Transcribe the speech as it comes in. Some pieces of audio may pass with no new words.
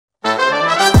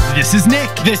This is Nick.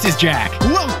 This is Jack.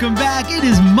 Welcome back. It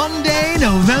is Monday,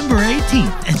 November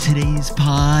 18th, and today's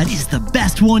pod is the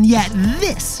best one yet.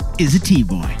 This is a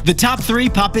T-Boy. The top 3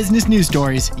 pop business news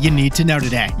stories you need to know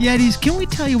today. Yetis, can we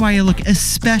tell you why you look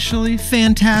especially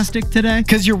fantastic today?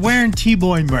 Because you're wearing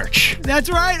T-Boy merch.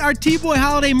 That's right, our T-Boy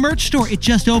holiday merch store. It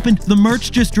just opened, the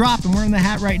merch just dropped, and we're in the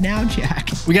hat right now, Jack.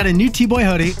 We got a new T-Boy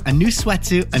hoodie, a new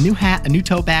sweatsuit, a new hat, a new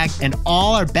tote bag, and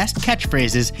all our best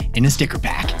catchphrases in a sticker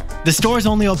pack. The store is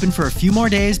only open for a few more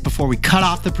days before we cut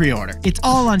off the pre-order. It's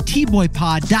all on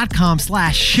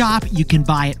tboypod.com/shop. You can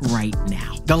buy it right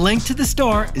now. The link to the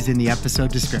store is in the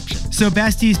episode description. So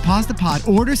besties, pause the pod,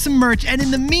 order some merch, and in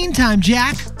the meantime,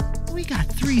 Jack, we got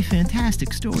 3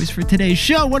 fantastic stories for today's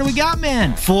show. What do we got,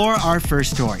 man? For our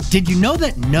first story, did you know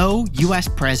that no U.S.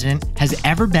 president has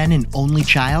ever been an only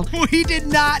child? We did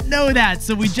not know that,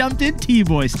 so we jumped in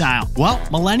T-Boy style. Well,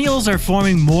 millennials are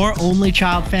forming more only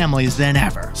child families than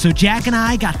ever. So Jack and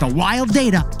I got the wild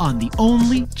data on the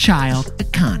only child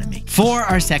economy. For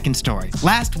our second story,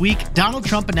 last week, Donald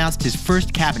Trump announced his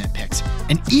first cabinet picks,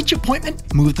 and each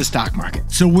appointment moved the stock market.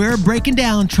 So we're breaking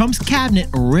down Trump's cabinet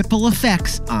ripple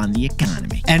effects on the economy.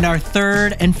 And our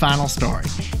third and final story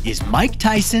is Mike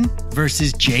Tyson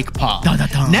versus Jake Paul. Dun, dun,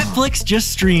 dun. Netflix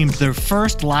just streamed their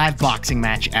first live boxing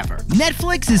match ever.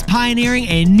 Netflix is pioneering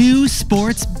a new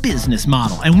sports business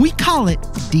model, and we call it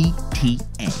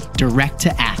DTA. Direct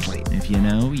to athlete. If you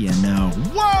know, you know.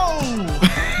 Whoa!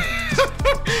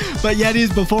 But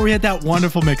Yetis, before we hit that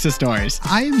wonderful mix of stories,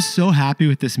 I am so happy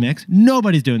with this mix.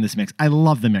 Nobody's doing this mix. I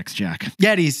love the mix, Jack.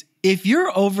 Yetis, if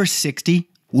you're over 60,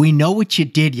 we know what you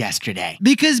did yesterday.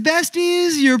 Because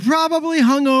besties, you're probably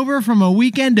hungover from a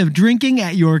weekend of drinking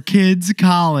at your kid's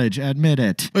college. Admit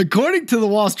it. According to the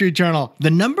Wall Street Journal, the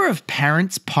number of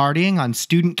parents partying on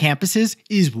student campuses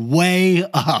is way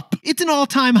up. It's an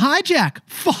all-time high, Jack.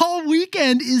 Fall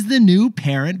weekend is the new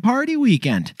parent party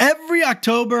weekend. Every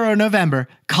October or November,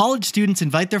 college students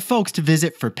invite their folks to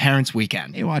visit for Parents'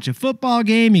 Weekend. You watch a football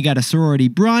game, you got a sorority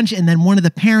brunch, and then one of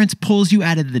the parents pulls you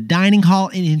out of the dining hall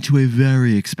and into a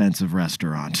very expensive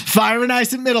restaurant. Fire and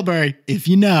Ice at Middlebury. If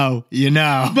you know, you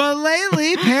know. But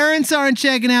lately, parents aren't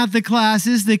checking out the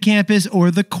classes, the campus,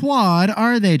 or the quad,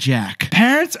 are they, Jack?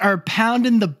 Parents are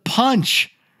pounding the punch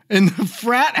in the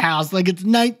frat house like it's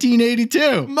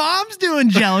 1982. Mom's doing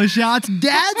jello shots.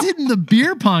 Dad's hitting the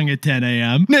beer pong at 10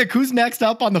 a.m. Nick, who's next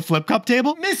up on the flip cup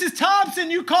table? Mrs.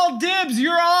 Thompson, you called dibs.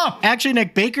 You're up. Actually,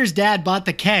 Nick, Baker's dad bought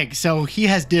the keg, so he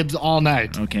has dibs all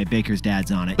night. Okay, Baker's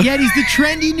dad's on it. Yetis, the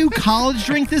trendy new college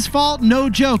drink this fall? No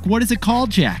joke. What is it called,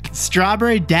 Jack?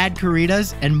 Strawberry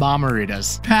Dad-quiris and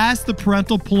Mom-aritas. Pass the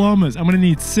parental palomas. I'm going to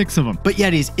need 6 of them. But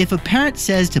Yetis, if a parent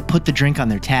says to put the drink on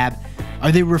their tab,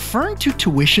 are they referring to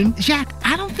tuition? Jack,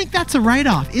 I don't think that's a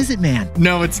write-off, is it, man?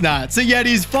 No, it's not. So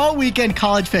Yetis, fall weekend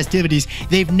college festivities,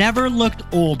 they've never looked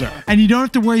older. And you don't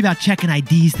have to worry about checking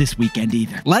IDs this weekend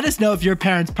either. Let us know if your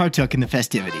parents partook in the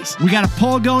festivities. We got a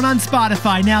poll going on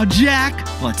Spotify. Now, Jack,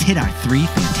 let's hit our 3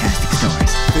 fantastic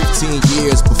stories. 15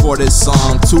 years before this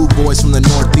song, 2 boys from the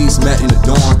Northeast met in a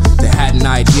dorm. They had an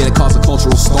idea that caused a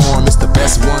cultural storm. It's the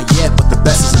best one yet, but the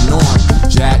best is the norm.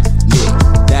 Jack, Nick,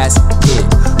 that's it.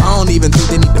 I don't even think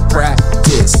they need to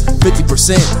practice.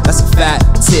 50%, that's a fat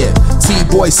tip.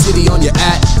 T-Boy City on your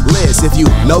list. If you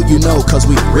know, you know, cause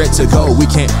we ready to go. We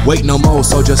can't wait no more,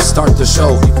 so just start the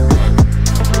show.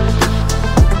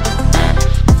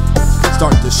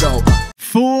 Start the show.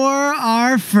 For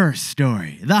our first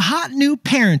story, the hot new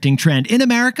parenting trend in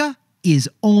America is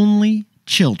only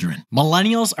children.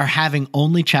 Millennials are having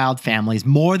only child families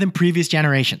more than previous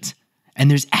generations. And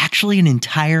there's actually an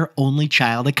entire only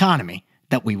child economy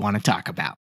that we want to talk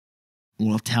about.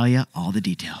 We'll tell you all the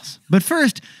details. But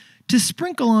first, to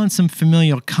sprinkle on some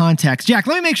familial context, Jack,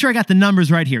 let me make sure I got the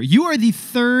numbers right here. You are the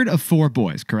 3rd of 4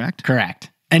 boys, correct? Correct.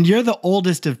 And you're the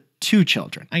oldest of 2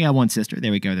 children. I got 1 sister.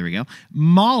 There we go.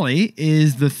 Molly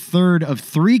is the 3rd of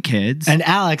 3 kids. And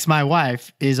Alex, my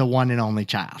wife, is a one and only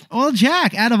child. Well,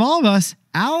 Jack, out of all of us,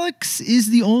 Alex is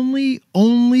the only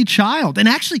child. And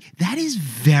actually, that is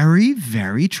very,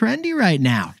 very trendy right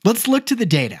now. Let's look to the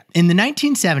data. In the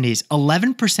 1970s,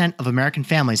 11% of American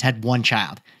families had 1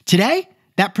 child. Today,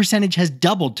 that percentage has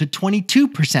doubled to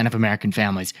 22% of American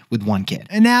families with 1 kid.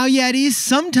 And now, Yetis,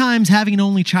 sometimes having an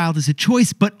only child is a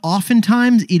choice, but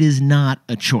oftentimes it is not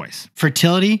a choice.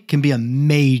 Fertility can be a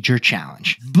major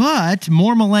challenge. But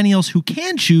more millennials who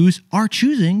can choose are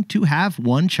choosing to have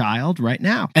 1 child right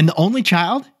now. And the only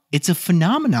child, it's a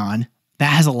phenomenon that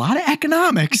has a lot of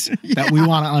economics that we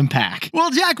want to unpack.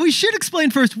 Well, Jack, we should explain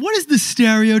first, what is the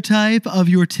stereotype of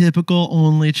your typical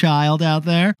only child out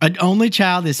there? An only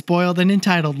child is spoiled and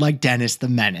entitled like Dennis the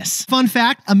Menace. Fun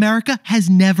fact, America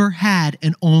has never had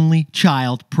an only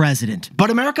child president. But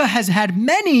America has had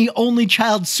many only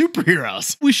child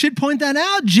superheroes. We should point that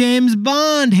out. James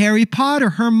Bond, Harry Potter,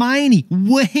 Hermione,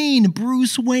 Wayne,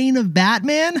 Bruce Wayne of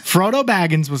Batman. Frodo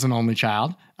Baggins was an only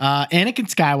child. Anakin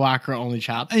Skywalker, only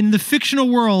child. In the fictional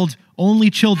world, only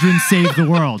children save the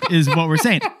world, is what we're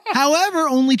saying. However,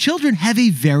 only children have a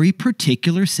very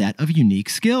particular set of unique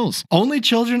skills. Only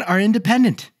children are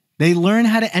independent. They learn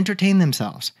how to entertain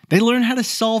themselves. They learn how to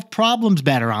solve problems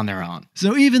better on their own.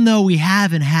 So even though we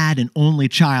haven't had an only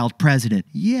child president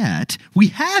yet, we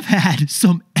have had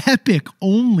some epic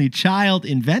only child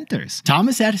inventors.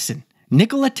 Thomas Edison,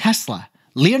 Nikola Tesla,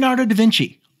 Leonardo da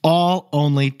Vinci, all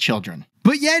only children.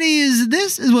 But Yetis,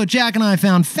 this is what Jack and I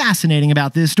found fascinating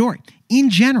about this story. In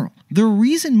general, the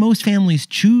reason most families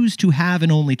choose to have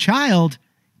an only child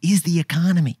is the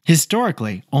economy.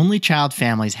 Historically, only child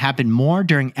families happen more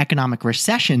during economic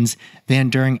recessions than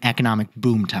during economic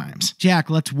boom times. Jack,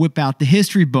 let's whip out the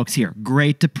history books here.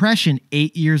 Great Depression,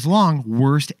 8 years long,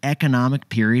 worst economic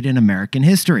period in American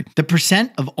history. The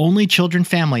percent of only children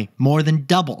family more than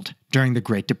doubled during the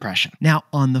Great Depression. Now,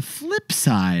 on the flip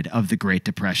side of the Great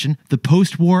Depression, the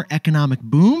post-war economic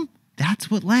boom,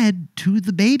 that's what led to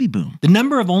the baby boom. The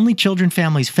number of only children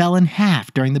families fell in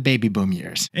half during the baby boom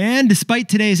years. And despite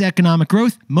today's economic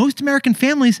growth, most American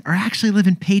families are actually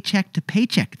living paycheck to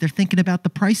paycheck. They're thinking about the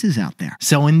prices out there.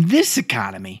 So in this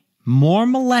economy, more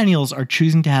millennials are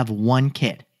choosing to have one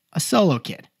kid, a solo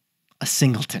kid, a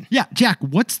singleton. Yeah, Jack,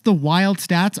 what's the wild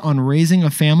stats on raising a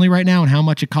family right now and how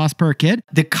much it costs per kid?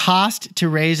 The cost to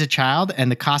raise a child and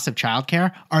the cost of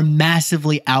childcare are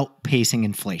massively outpacing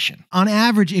inflation. On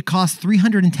average, it costs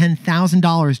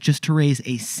 $310,000 just to raise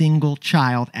a single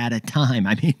child at a time.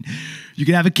 I mean, you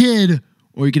could have a kid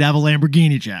or you could have a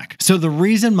Lamborghini, Jack. So the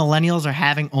reason millennials are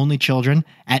having only children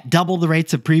at double the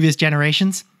rates of previous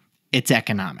generations, it's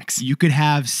economics. You could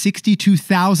have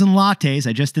 62,000 lattes,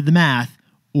 I just did the math,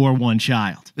 or one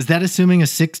child. Is that assuming a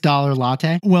 $6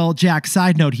 latte? Well, Jack,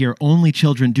 side note here, only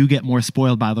children do get more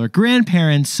spoiled by their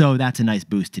grandparents, so that's a nice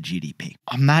boost to GDP.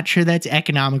 I'm not sure that's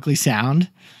economically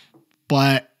sound,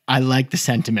 but I like the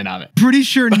sentiment of it. Pretty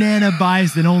sure Nana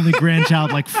buys an only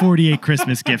grandchild like 48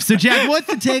 Christmas gifts. So, Jack, what's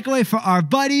the takeaway for our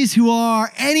buddies who are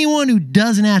anyone who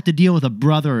doesn't have to deal with a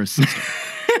brother or sister?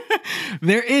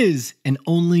 There is an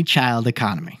only child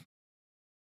economy.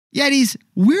 Yetis,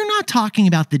 we're not talking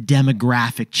about the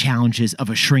demographic challenges of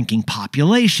a shrinking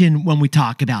population when we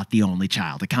talk about the only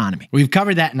child economy. We've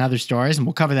covered that in other stories, and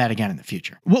we'll cover that again in the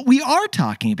future. What we are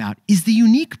talking about is the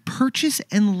unique purchase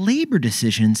and labor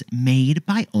decisions made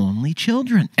by only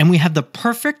children. And we have the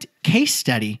perfect case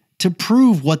study to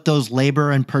prove what those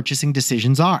labor and purchasing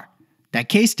decisions are. That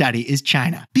case study is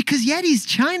China. Because Yetis,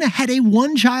 China had a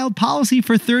one-child policy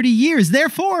for 30 years.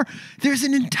 Therefore, there's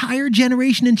an entire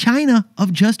generation in China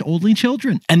of just only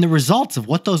children. And the results of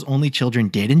what those only children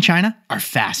did in China are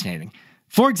fascinating.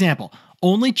 For example,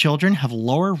 only children have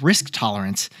lower risk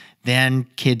tolerance than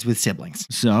kids with siblings.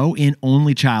 So, in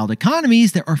only child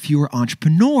economies, there are fewer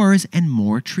entrepreneurs and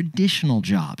more traditional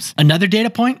jobs. Another data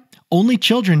point, only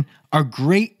children are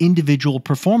great individual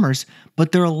performers,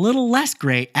 but they're a little less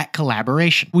great at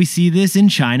collaboration. We see this in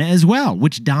China as well,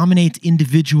 which dominates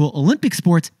individual Olympic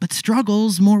sports, but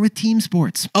struggles more with team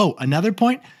sports. Oh, another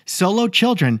point, solo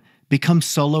children become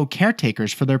solo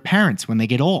caretakers for their parents when they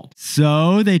get old.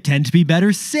 So they tend to be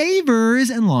better savers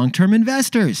and long-term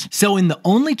investors. So in the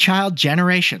only child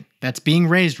generation that's being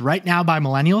raised right now by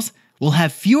millennials, we'll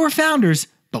have fewer founders,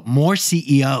 but more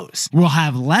CEOs. We'll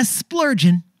have less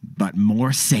splurging, but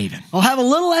more saving. We'll have a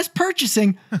little less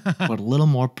purchasing, but a little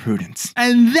more prudence.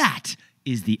 And that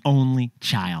is the only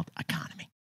child economy.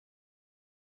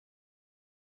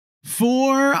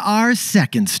 For our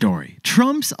second story,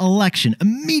 Trump's election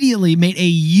immediately made a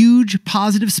huge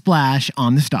positive splash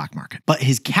on the stock market. But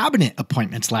his cabinet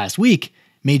appointments last week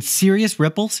made serious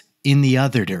ripples in the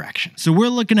other direction. So we're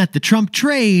looking at the Trump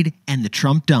trade and the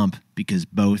Trump dump because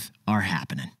both are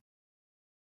happening.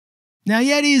 Now,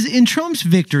 Yetis, in Trump's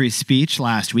victory speech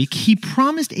last week, he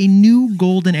promised a new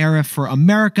golden era for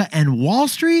America, and Wall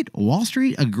Street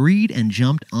agreed and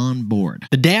jumped on board.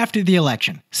 The day after the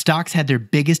election, stocks had their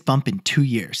biggest bump in 2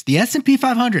 years. The S&P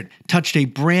 500 touched a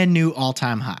brand new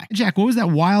all-time high. Jack, what was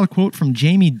that wild quote from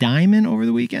Jamie Dimon over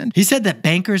the weekend? He said that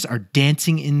bankers are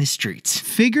dancing in the streets.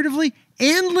 Figuratively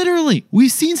and literally.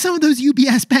 We've seen some of those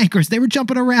UBS bankers. They were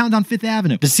jumping around on Fifth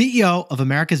Avenue. The CEO of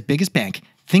America's biggest bank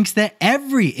thinks that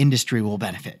every industry will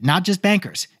benefit, not just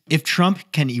bankers, if Trump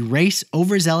can erase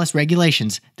overzealous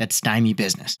regulations that stymie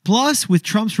business. Plus, with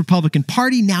Trump's Republican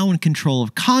Party now in control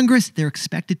of Congress, they're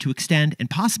expected to extend and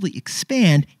possibly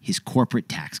expand his corporate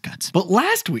tax cuts. But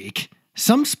last week,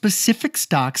 some specific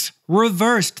stocks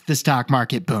reversed the stock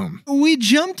market boom. We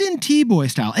jumped in T-Boy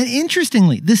style, and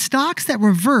interestingly, the stocks that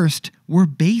reversed were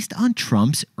based on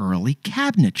Trump's early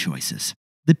cabinet choices.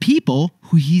 The people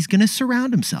who he's going to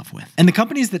surround himself with. And the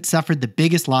companies that suffered the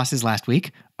biggest losses last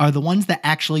week are the ones that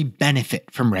actually benefit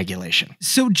from regulation.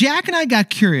 So Jack and I got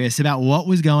curious about what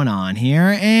was going on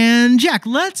here. And Jack,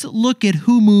 let's look at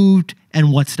who moved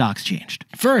and what stocks changed.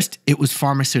 First, it was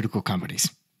pharmaceutical companies.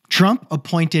 Trump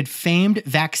appointed famed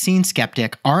vaccine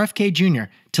skeptic RFK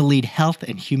Jr. to lead Health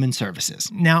and Human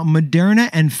Services. Now, Moderna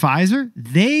and Pfizer,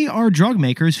 they are drug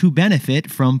makers who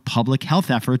benefit from public health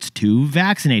efforts to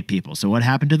vaccinate people. So what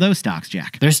happened to those stocks,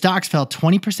 Jack? Their stocks fell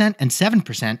 20% and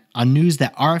 7% on news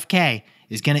that RFK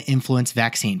is going to influence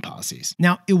vaccine policies.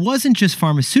 Now, it wasn't just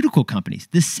pharmaceutical companies.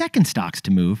 The second stocks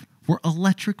to move were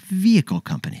electric vehicle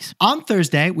companies. On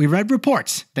Thursday, we read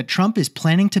reports that Trump is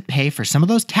planning to pay for some of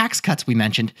those tax cuts we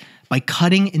mentioned by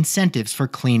cutting incentives for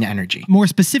clean energy. More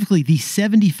specifically, the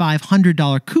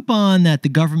 $7,500 coupon that the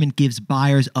government gives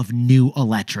buyers of new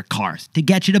electric cars to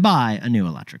get you to buy a new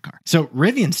electric car. So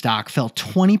Rivian stock fell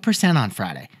 20% on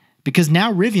Friday because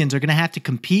now Rivians are going to have to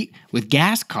compete with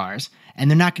gas cars, and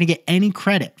they're not going to get any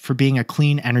credit for being a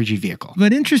clean energy vehicle.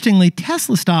 But interestingly,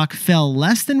 Tesla stock fell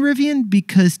less than Rivian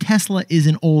because Tesla is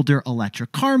an older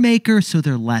electric car maker, so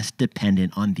they're less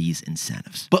dependent on these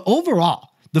incentives. But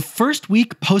overall, the first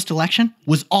week post-election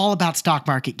was all about stock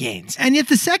market gains. And yet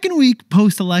the second week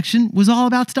post-election was all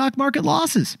about stock market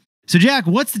losses. So Jack,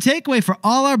 what's the takeaway for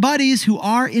all our buddies who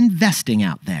are investing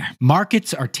out there?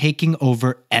 Markets are taking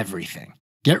over everything.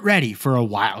 Get ready for a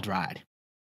wild ride.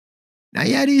 Now,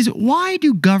 Yetis, why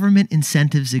do government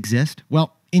incentives exist?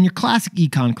 Well, in your classic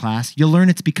econ class, you'll learn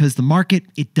it's because the market,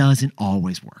 it doesn't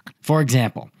always work. For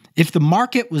example, if the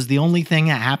market was the only thing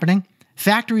happening,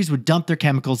 factories would dump their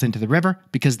chemicals into the river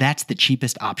because that's the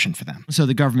cheapest option for them. So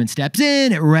the government steps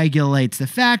in, it regulates the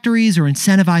factories or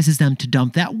incentivizes them to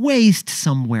dump that waste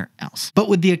somewhere else. But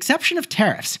with the exception of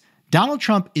tariffs, Donald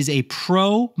Trump is a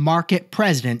pro-market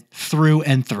president through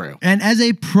and through. And as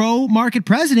a pro-market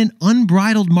president,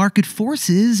 unbridled market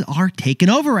forces are taking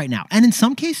over right now. And in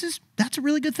some cases, that's a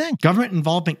really good thing. Government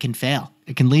involvement can fail.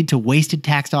 It can lead to wasted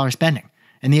tax dollar spending.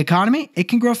 And the economy, it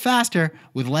can grow faster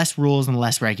with less rules and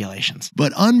less regulations.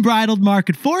 But unbridled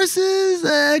market forces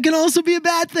can also be a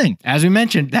bad thing. As we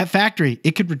mentioned, that factory,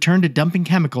 it could return to dumping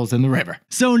chemicals in the river.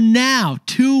 So now,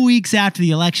 2 weeks after the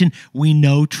election, we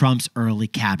know Trump's early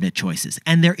cabinet choices.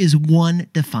 And there is one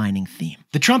defining theme.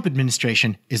 The Trump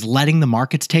administration is letting the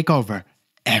markets take over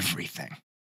everything.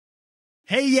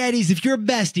 Hey Yetis, if you're a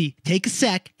bestie, take a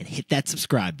sec and hit that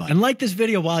subscribe button. And like this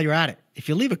video while you're at it. If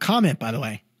you leave a comment, by the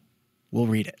way, we'll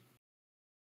read it.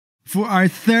 For our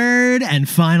third and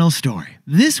final story,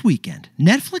 this weekend,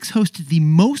 Netflix hosted the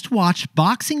most watched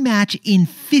boxing match in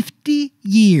 50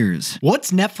 years.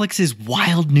 What's Netflix's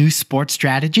wild new sports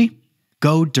strategy?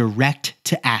 Go direct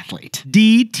to athlete.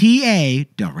 DTA,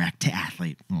 direct to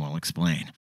athlete. We'll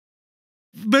explain.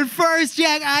 But first,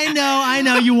 Jack, I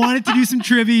know, you wanted to do some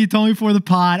trivia. You told me before the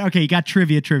pod. Okay, you got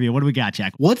trivia. What do we got,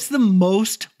 Jack? What's the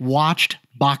most watched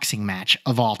boxing match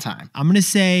of all time? I'm going to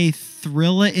say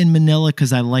Thrilla in Manila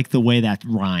because I like the way that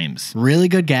rhymes. Really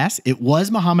good guess. It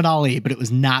was Muhammad Ali, but it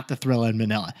was not the Thrilla in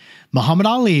Manila. Muhammad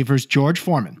Ali versus George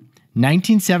Foreman,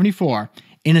 1974,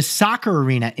 in a soccer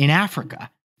arena in Africa.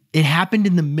 It happened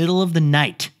in the middle of the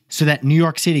night so that New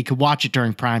York City could watch it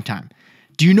during primetime.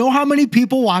 Do you know how many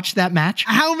people watched that match?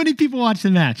 How many people watched the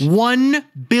match? 1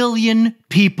 billion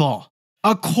people.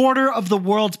 A quarter of the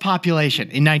world's population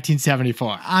in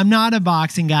 1974. I'm not a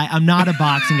boxing guy.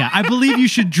 I believe you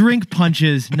should drink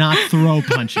punches, not throw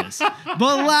punches.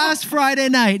 But last Friday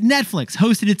night, Netflix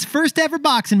hosted its first ever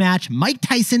boxing match, Mike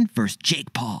Tyson versus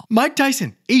Jake Paul. Mike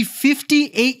Tyson, a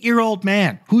 58-year-old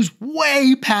man who's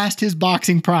way past his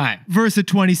boxing prime. Versus a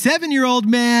 27-year-old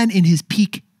man in his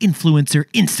peak influencer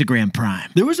Instagram prime.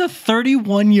 There was a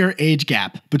 31-year age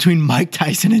gap between Mike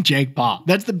Tyson and Jake Paul.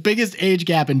 That's the biggest age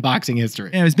gap in boxing history.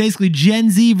 Yeah, it was basically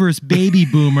Gen Z versus baby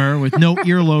boomer with no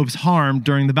earlobes harmed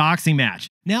during the boxing match.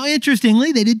 Now,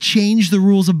 interestingly, they did change the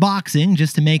rules of boxing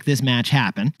just to make this match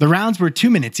happen. The rounds were 2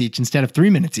 minutes each instead of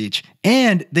 3 minutes each,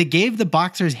 and they gave the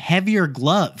boxers heavier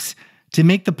gloves to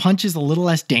make the punches a little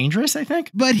less dangerous, I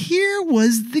think. But here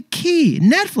was the key.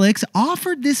 Netflix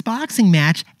offered this boxing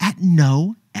match at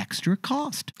no extra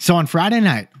cost. So on Friday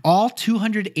night, all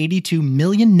 282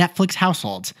 million Netflix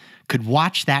households could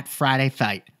watch that Friday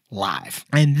fight live.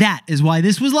 And that is why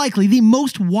this was likely the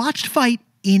most watched fight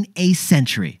in a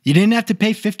century. You didn't have to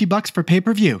pay $50 for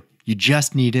pay-per-view. You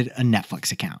just needed a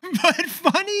Netflix account. But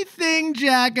funny thing,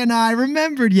 Jack and I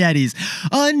remembered, Yetis.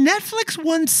 Netflix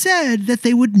once said that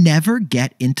they would never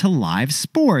get into live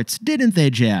sports, didn't they,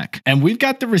 Jack? And we've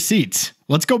got the receipts.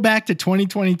 Let's go back to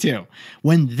 2022,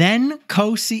 when then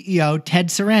co-CEO Ted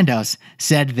Sarandos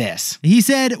said this. He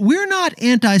said, "We're not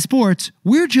anti-sports,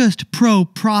 we're just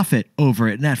pro-profit over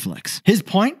at Netflix." His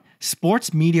point?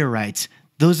 Sports media rights.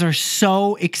 Those are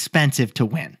so expensive to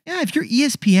win. Yeah, if you're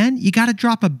ESPN, you got to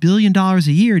drop $1 billion a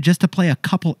year just to play a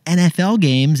couple NFL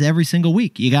games every single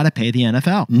week. You got to pay the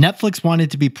NFL. Netflix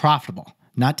wanted to be profitable,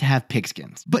 not to have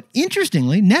pigskins. But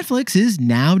interestingly, Netflix is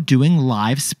now doing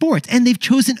live sports, and they've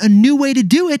chosen a new way to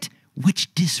do it,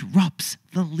 which disrupts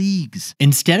the leagues.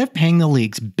 Instead of paying the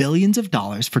leagues billions of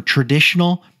dollars for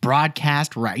traditional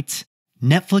broadcast rights,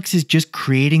 Netflix is just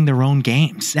creating their own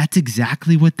games. That's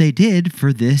exactly what they did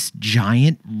for this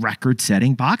giant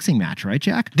record-setting boxing match, right,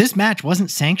 Jack? This match wasn't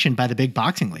sanctioned by the big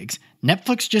boxing leagues.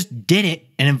 Netflix just did it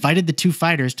and invited the two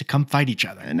fighters to come fight each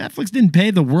other. And Netflix didn't pay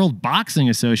the World Boxing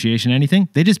Association anything.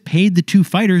 They just paid the two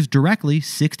fighters directly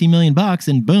 $60 million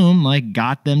and boom,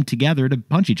 got them together to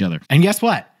punch each other. And guess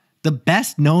what? The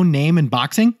best known name in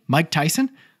boxing, Mike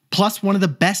Tyson, plus one of the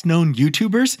best known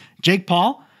YouTubers, Jake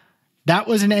Paul, that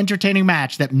was an entertaining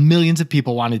match that millions of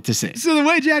people wanted to see. So the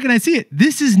way Jack and I see it,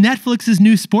 this is Netflix's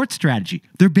new sports strategy.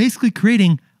 They're basically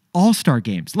creating all-star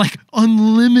games,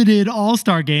 unlimited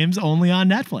all-star games only on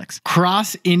Netflix.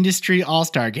 Cross-industry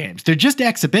all-star games. They're just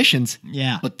exhibitions,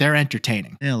 but they're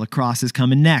entertaining. Yeah, lacrosse is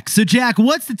coming next. So Jack,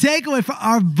 what's the takeaway for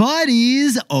our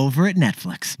buddies over at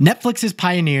Netflix? Netflix has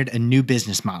pioneered a new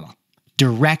business model,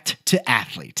 direct to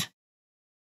athlete.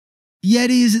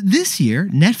 Yetis, this year,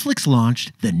 Netflix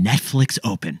launched the Netflix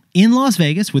Open in Las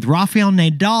Vegas with Rafael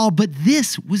Nadal, but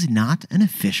this was not an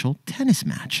official tennis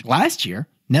match. Last year,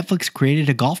 Netflix created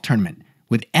a golf tournament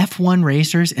with F1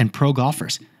 racers and pro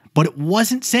golfers, but it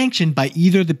wasn't sanctioned by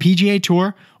either the PGA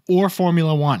Tour or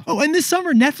Formula One. Oh, and this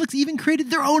summer, Netflix even created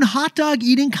their own hot dog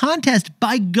eating contest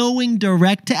by going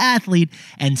direct to athlete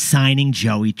and signing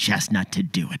Joey Chestnut to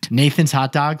do it. Nathan's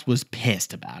Hot Dogs was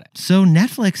pissed about it. So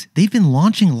Netflix, they've been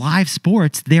launching live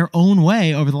sports their own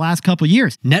way over the last couple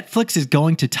years. Netflix is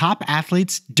going to top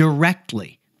athletes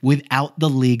directly without the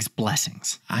league's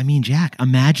blessings. I mean, Jack,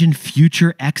 imagine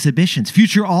future exhibitions,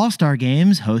 future all-star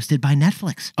games hosted by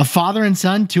Netflix. A father and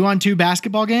son 2-on-2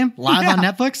 basketball game live on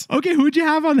Netflix? Okay, who'd you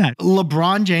have on that?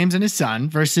 LeBron James and his son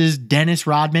versus Dennis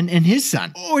Rodman and his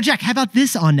son. Or Jack, how about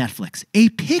this on Netflix? A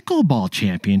pickleball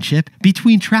championship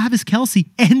between Travis Kelce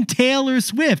and Taylor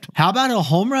Swift. How about a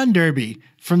home run derby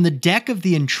from the deck of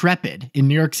the Intrepid in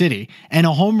New York City, and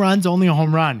a home run's only a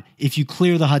home run if you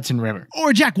clear the Hudson River.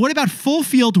 Or Jack, what about full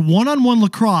field one-on-one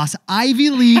lacrosse, Ivy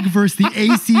League versus the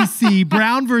ACC,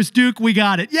 Brown versus Duke? We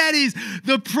got it. Yetis,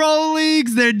 the pro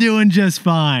leagues, they're doing just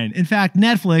fine. In fact,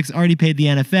 Netflix already paid the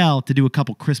NFL to do a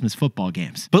couple Christmas football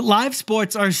games. But live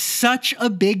sports are such a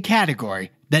big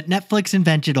category that Netflix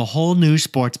invented a whole new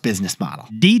sports business model.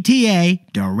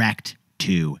 DTA, direct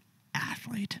to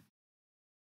athlete.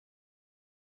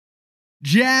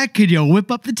 Jack, could you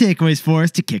whip up the takeaways for us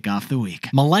to kick off the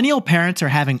week? Millennial parents are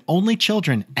having only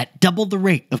children at double the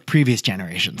rate of previous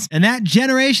generations. And that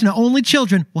generation of only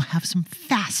children will have some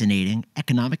fascinating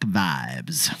economic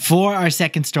vibes. For our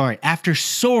second story, after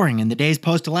soaring in the days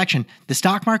post-election, the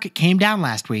stock market came down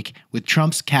last week with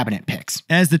Trump's cabinet picks.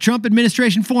 As the Trump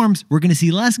administration forms, we're going to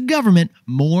see less government,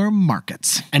 more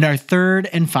markets. And our third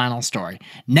and final story,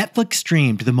 Netflix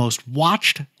streamed the most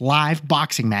watched live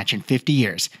boxing match in 50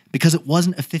 years because it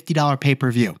wasn't a $50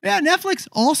 pay-per-view. Yeah, Netflix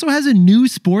also has a new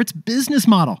sports business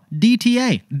model,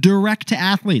 DTA, direct to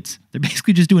athletes. They're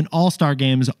basically just doing all-star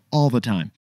games all the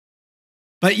time.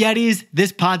 But Yetis,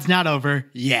 this pod's not over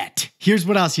yet. Here's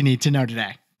what else you need to know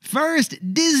today. First,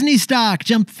 Disney stock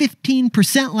jumped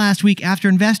 15% last week after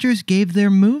investors gave their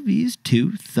movies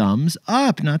 2 thumbs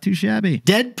up. Not too shabby.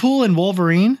 Deadpool and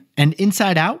Wolverine and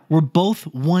Inside Out were both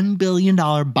 $1 billion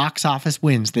box office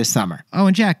wins this summer. Oh,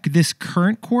 and Jack, this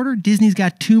current quarter, Disney's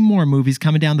got 2 more movies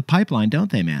coming down the pipeline,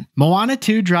 don't they, man? Moana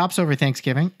 2 drops over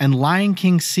Thanksgiving, and Lion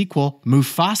King's sequel,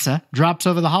 Mufasa, drops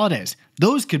over the holidays.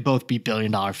 Those could both be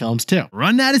billion-dollar films, too.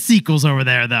 Run out of sequels over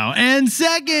there, though. And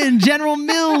second, General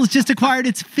Mills just acquired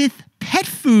its 5th pet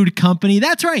food company.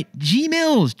 That's right, G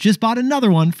Mills just bought another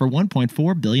one for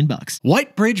 $1.4 billion.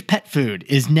 Whitebridge Pet Food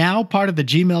is now part of the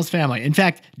G Mills family. In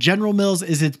fact, General Mills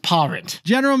is its parent.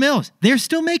 General Mills, they're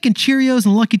still making Cheerios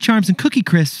and Lucky Charms and Cookie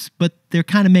Crisps, but they're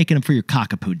kind of making them for your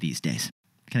cockapoo these days.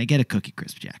 Can I get a Cookie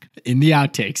Crisp, Jack? In the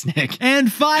outtakes, Nick.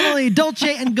 And finally,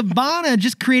 Dolce & Gabbana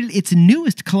just created its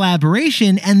newest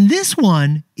collaboration, and this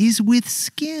one is with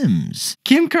Skims.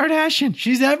 Kim Kardashian,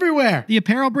 she's everywhere. The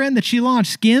apparel brand that she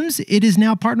launched, Skims, it is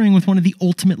now partnering with one of the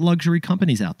ultimate luxury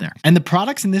companies out there. And the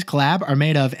products in this collab are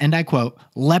made of, and I quote,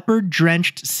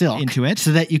 leopard-drenched silk. Into it.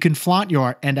 So that you can flaunt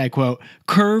your, and I quote,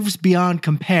 curves beyond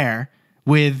compare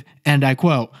with, and I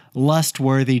quote,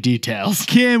 lust-worthy details.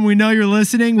 Kim, we know you're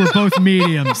listening. We're both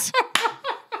mediums.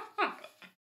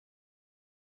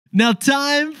 Now,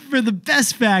 time for the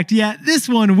best fact yet. This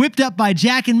one whipped up by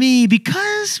Jack and me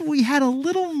because we had a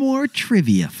little more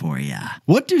trivia for you.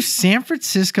 What do San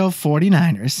Francisco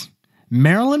 49ers,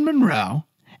 Marilyn Monroe,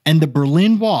 and the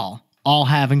Berlin Wall all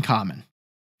have in common?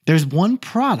 There's one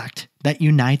product that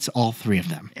unites all three of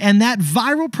them. And that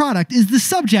viral product is the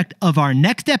subject of our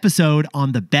next episode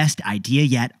on The Best Idea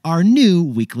Yet, our new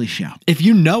weekly show. If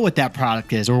you know what that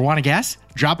product is or want to guess,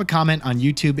 drop a comment on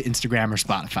YouTube, Instagram, or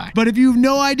Spotify. But if you have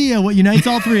no idea what unites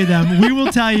all three of them, we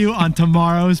will tell you on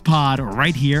tomorrow's pod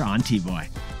right here on T-Boy.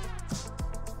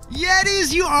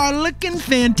 Yetis, you are looking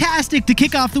fantastic to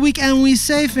kick off the week, and we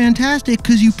say fantastic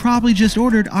because you probably just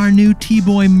ordered our new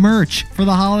T-Boy merch for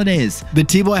the holidays. The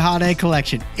T-Boy Holiday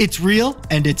Collection. It's real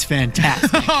and it's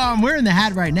fantastic. I'm wearing the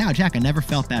hat right now, Jack. I never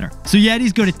felt better. So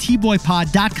Yetis, go to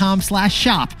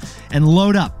tboypod.com/shop and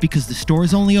load up because the store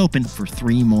is only open for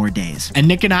 3 more days. And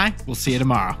Nick and I will see you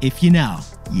tomorrow. If you know,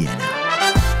 you know.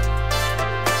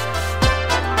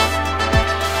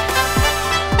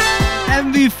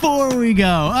 And before we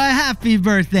go, a happy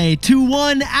birthday to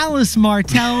one Alice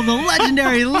Martell, the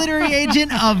legendary literary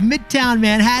agent of Midtown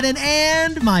Manhattan,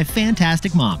 and my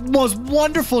fantastic mom. Most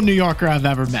wonderful New Yorker I've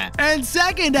ever met. And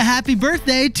second, a happy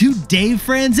birthday to Dave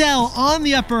Franzel on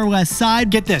the Upper West Side.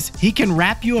 Get this, he can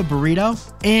wrap you a burrito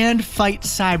and fight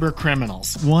cyber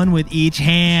criminals. One with each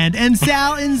hand. And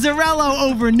Sal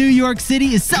Inzarello over in New York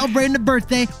City is celebrating a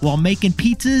birthday while making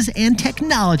pizzas and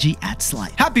technology at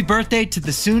Slight. Happy birthday to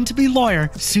the soon-to-be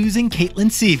lawyer, Susan Caitlin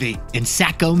Seavey in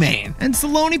Saco, Maine. And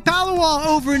Saloni Palawal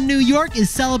over in New York is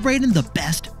celebrating the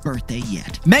best birthday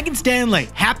yet. Megan Stanley,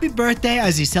 happy birthday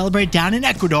as you celebrate down in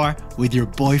Ecuador with your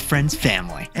boyfriend's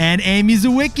family. And Amy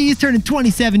Zawicki is turning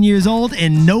 27 years old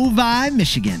in Novi,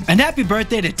 Michigan. And happy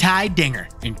birthday to Ty Dinger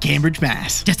in Cambridge,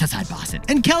 Mass. Just outside Boston.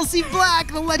 And Kelsey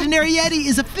Black, the legendary Yeti,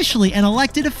 is officially an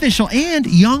elected official and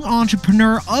Young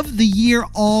Entrepreneur of the Year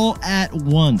all at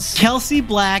once. Kelsey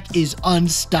Black is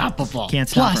unstoppable. Can't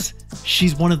stop Plus,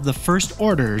 she's one of the first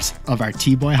orders of our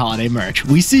T-Boy Holiday merch.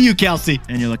 We see you, Kelsey.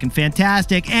 And you're looking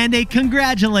fantastic. And a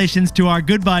congratulations to our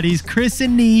good buddies, Chris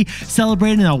and Nee,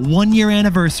 celebrating a 1-year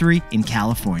anniversary in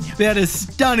California. They had a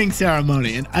stunning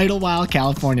ceremony in Idlewild,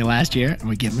 California last year, and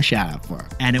we give them a shout out for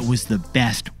it. And it was the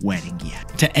best wedding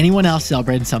yet. To anyone else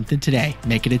celebrating something today,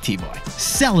 make it a T-Boy.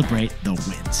 Celebrate the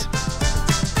wins.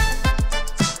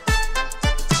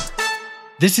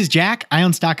 This is Jack. I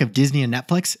own stock of Disney and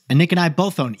Netflix, and Nick and I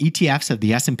both own ETFs of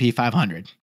the S&P 500.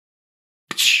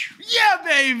 Yeah,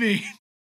 baby!